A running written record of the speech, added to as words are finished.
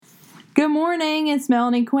Good morning, it's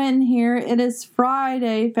Melanie Quinton here. It is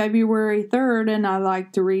Friday, February 3rd, and I'd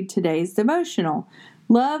like to read today's devotional.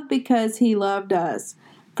 Love because He loved us.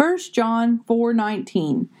 1 John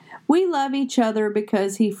 4:19. We love each other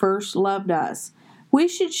because He first loved us. We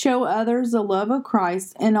should show others the love of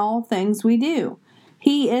Christ in all things we do.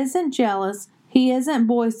 He isn't jealous. He isn't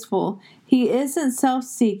boastful. He isn't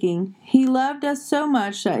self-seeking. He loved us so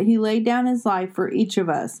much that He laid down His life for each of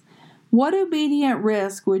us. What obedient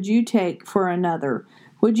risk would you take for another?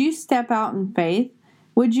 Would you step out in faith?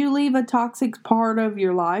 Would you leave a toxic part of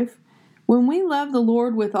your life? When we love the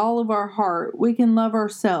Lord with all of our heart, we can love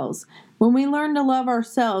ourselves. When we learn to love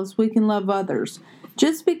ourselves, we can love others.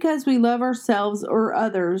 Just because we love ourselves or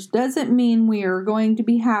others doesn't mean we are going to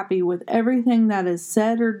be happy with everything that is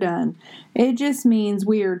said or done. It just means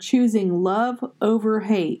we are choosing love over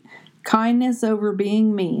hate, kindness over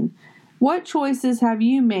being mean. What choices have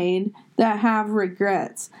you made that have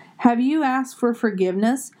regrets? Have you asked for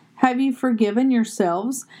forgiveness? Have you forgiven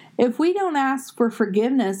yourselves? If we don't ask for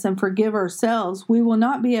forgiveness and forgive ourselves, we will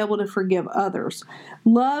not be able to forgive others.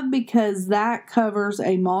 Love because that covers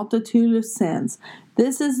a multitude of sins.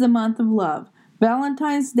 This is the month of love.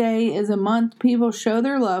 Valentine's Day is a month people show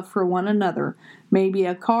their love for one another. Maybe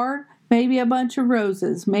a card, maybe a bunch of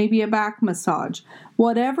roses, maybe a back massage.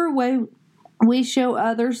 Whatever way we show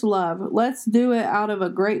others love, let's do it out of a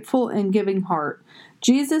grateful and giving heart.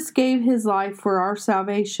 Jesus gave His life for our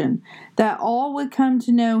salvation, that all would come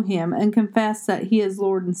to know Him and confess that He is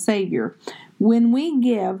Lord and Savior. When we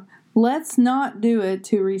give, let's not do it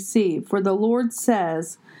to receive, for the Lord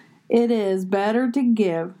says, it is better to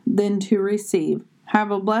give than to receive.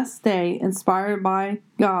 Have a blessed day, inspired by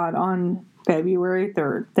God on February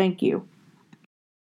 3rd. Thank you.